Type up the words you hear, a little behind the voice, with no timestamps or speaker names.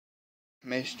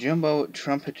Miss Jumbo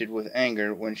trumpeted with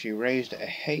anger when she raised a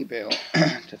hay bale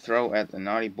to throw at the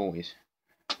naughty boys.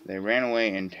 They ran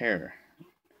away in terror.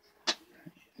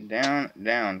 Down,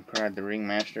 down, cried the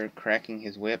ringmaster, cracking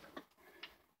his whip.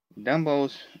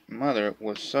 Dumbo's mother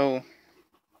was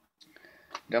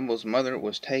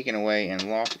taken away and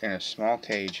locked in a small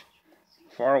cage,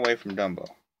 far away from Dumbo.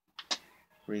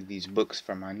 Read these books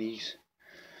for my niece.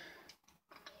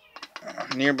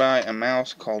 Nearby, a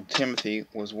mouse called Timothy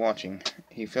was watching.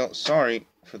 He felt sorry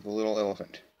for the little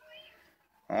elephant.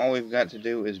 All we've got to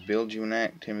do is build you an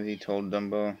act, Timothy told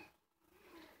Dumbo.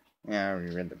 Yeah, I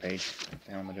already read the page. What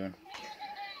the hell am I doing?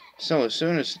 So as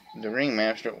soon as the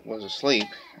ringmaster was asleep,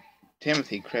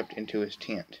 Timothy crept into his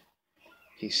tent.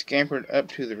 He scampered up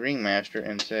to the ringmaster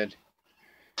and said,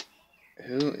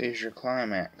 "Who is your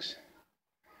climax?"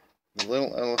 "The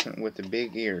little elephant with the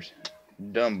big ears,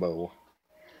 Dumbo."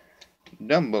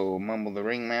 "Dumbo," mumbled the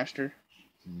ringmaster.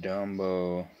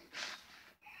 "Dumbo."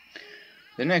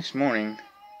 The next morning,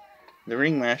 the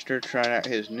ringmaster tried out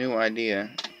his new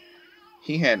idea.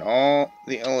 He had all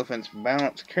the elephants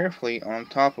balanced carefully on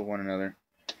top of one another,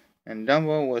 and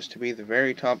Dumbo was to be the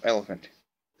very top elephant,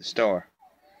 the star.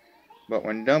 But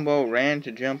when Dumbo ran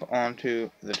to jump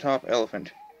onto the top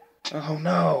elephant, oh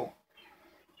no!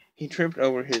 He tripped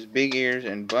over his big ears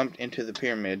and bumped into the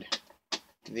pyramid.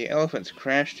 The elephants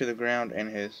crashed to the ground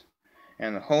and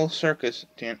the whole circus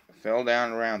tent fell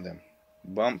down around them.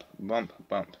 Bump, bump,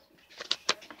 bump.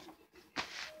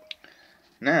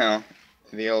 Now,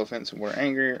 the elephants were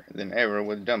angrier than ever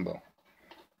with Dumbo.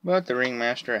 But the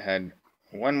ringmaster had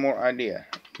one more idea.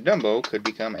 Dumbo could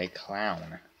become a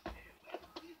clown.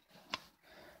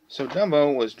 So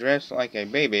Dumbo was dressed like a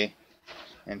baby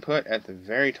and put at the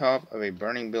very top of a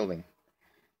burning building.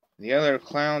 The other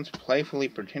clowns playfully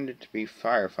pretended to be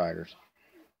firefighters.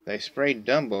 They sprayed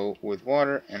Dumbo with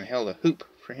water and held a hoop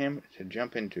for him to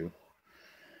jump into.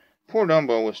 Poor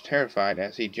Dumbo was terrified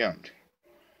as he jumped.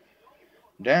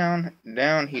 Down,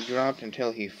 down he dropped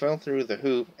until he fell through the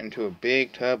hoop into a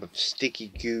big tub of sticky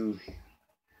goo.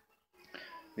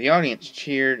 The audience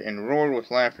cheered and roared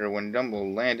with laughter when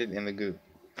Dumbo landed in the goo.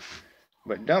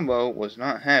 But Dumbo was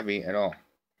not happy at all.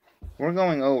 "We're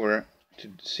going over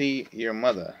to see your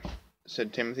mother,"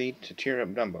 said Timothy to cheer up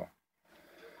Dumbo.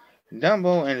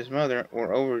 Dumbo and his mother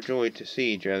were overjoyed to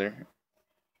see each other.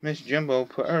 Miss Jumbo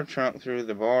put her trunk through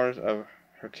the bars of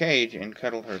her cage and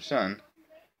cuddled her son,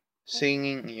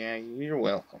 singing, "Yeah, you're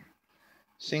welcome,"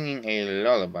 singing a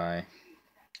lullaby.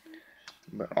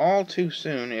 But all too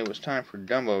soon it was time for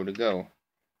Dumbo to go.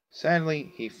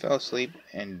 Sadly, he fell asleep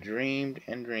and dreamed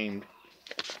and dreamed.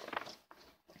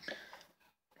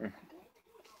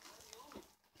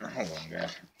 Hold on,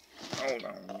 guys. Hold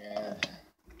on, guys.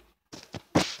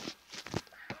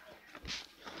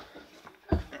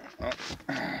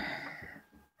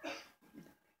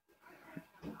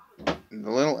 The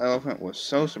little elephant was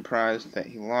so surprised that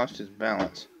he lost his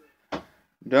balance.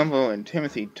 Dumbo and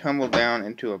Timothy tumbled down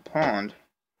into a pond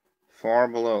far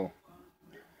below.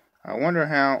 "I wonder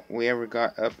how we ever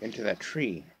got up into that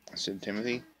tree," said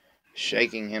Timothy,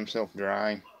 shaking himself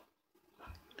dry.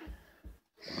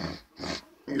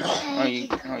 Oh,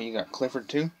 you got Clifford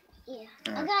too? Yeah,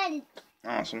 I got it.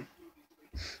 Awesome.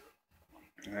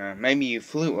 "Maybe you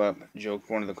flew up," joked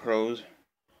one of the crows.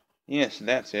 "Yes,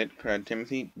 that's it," cried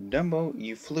Timothy. "Dumbo,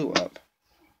 you flew up."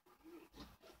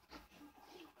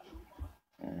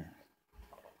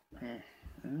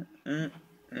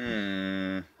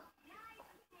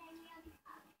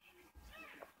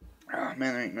 Oh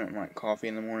man, there ain't nothing like coffee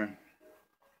in the morning.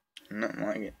 Nothing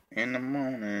like it in the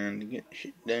morning to get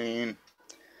shit done.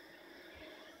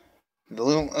 The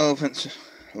little elephant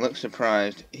looked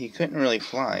surprised. He couldn't really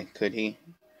fly, could he?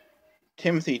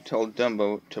 Timothy told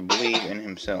Dumbo to believe in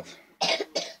himself.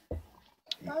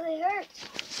 Belly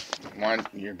hurts. Why,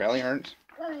 your belly hurts?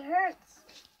 Belly hurts.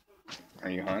 Are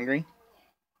you hungry?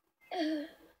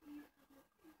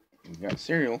 You've got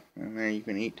cereal in there you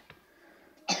can eat.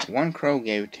 One crow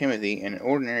gave Timothy an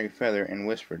ordinary feather and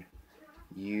whispered,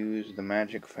 "Use the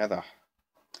magic feather."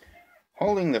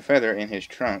 Holding the feather in his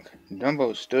trunk,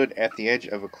 Dumbo stood at the edge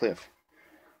of a cliff.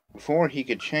 Before he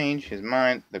could change his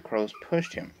mind, the crows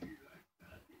pushed him,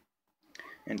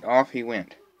 and off he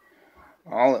went.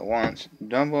 All at once,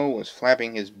 Dumbo was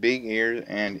flapping his big ears,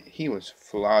 and he was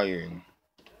flying.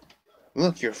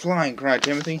 "Look, you're flying!" cried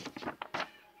Timothy.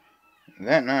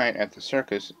 That night at the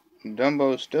circus,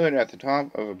 Dumbo stood at the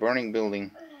top of a burning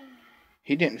building.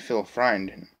 He didn't feel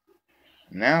frightened.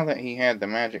 Now that he had the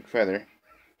magic feather,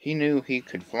 he knew he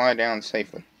could fly down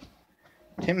safely.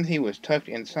 Timothy was tucked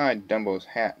inside Dumbo's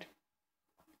hat.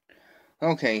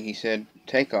 "Okay," he said,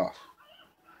 "take off."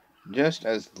 Just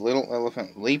as the little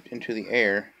elephant leaped into the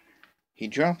air, he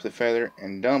dropped the feather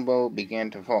and Dumbo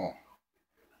began to fall.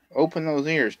 "Open those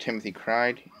ears," Timothy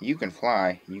cried. "You can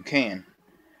fly. You can."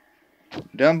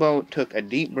 Dumbo took a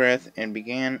deep breath and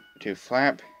began to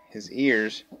flap his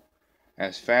ears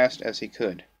as fast as he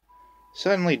could.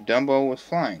 Suddenly Dumbo was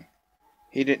flying.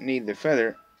 He didn't need the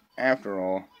feather after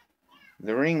all.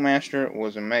 The ringmaster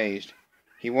was amazed.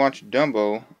 He watched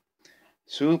Dumbo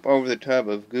swoop over the tub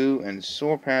of goo and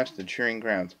soar past the cheering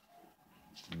crowds.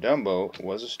 Dumbo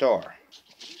was a star.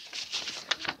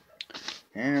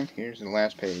 And here's the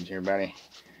last page, everybody.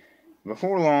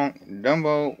 Before long,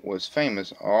 Dumbo was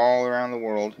famous all around the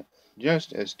world,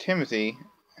 just as Timothy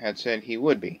had said he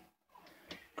would be.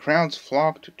 Crowds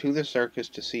flocked to the circus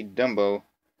to see Dumbo,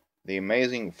 the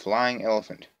amazing flying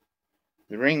elephant.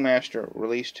 The ringmaster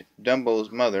released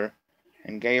Dumbo's mother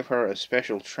and gave her a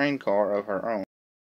special train car of her own.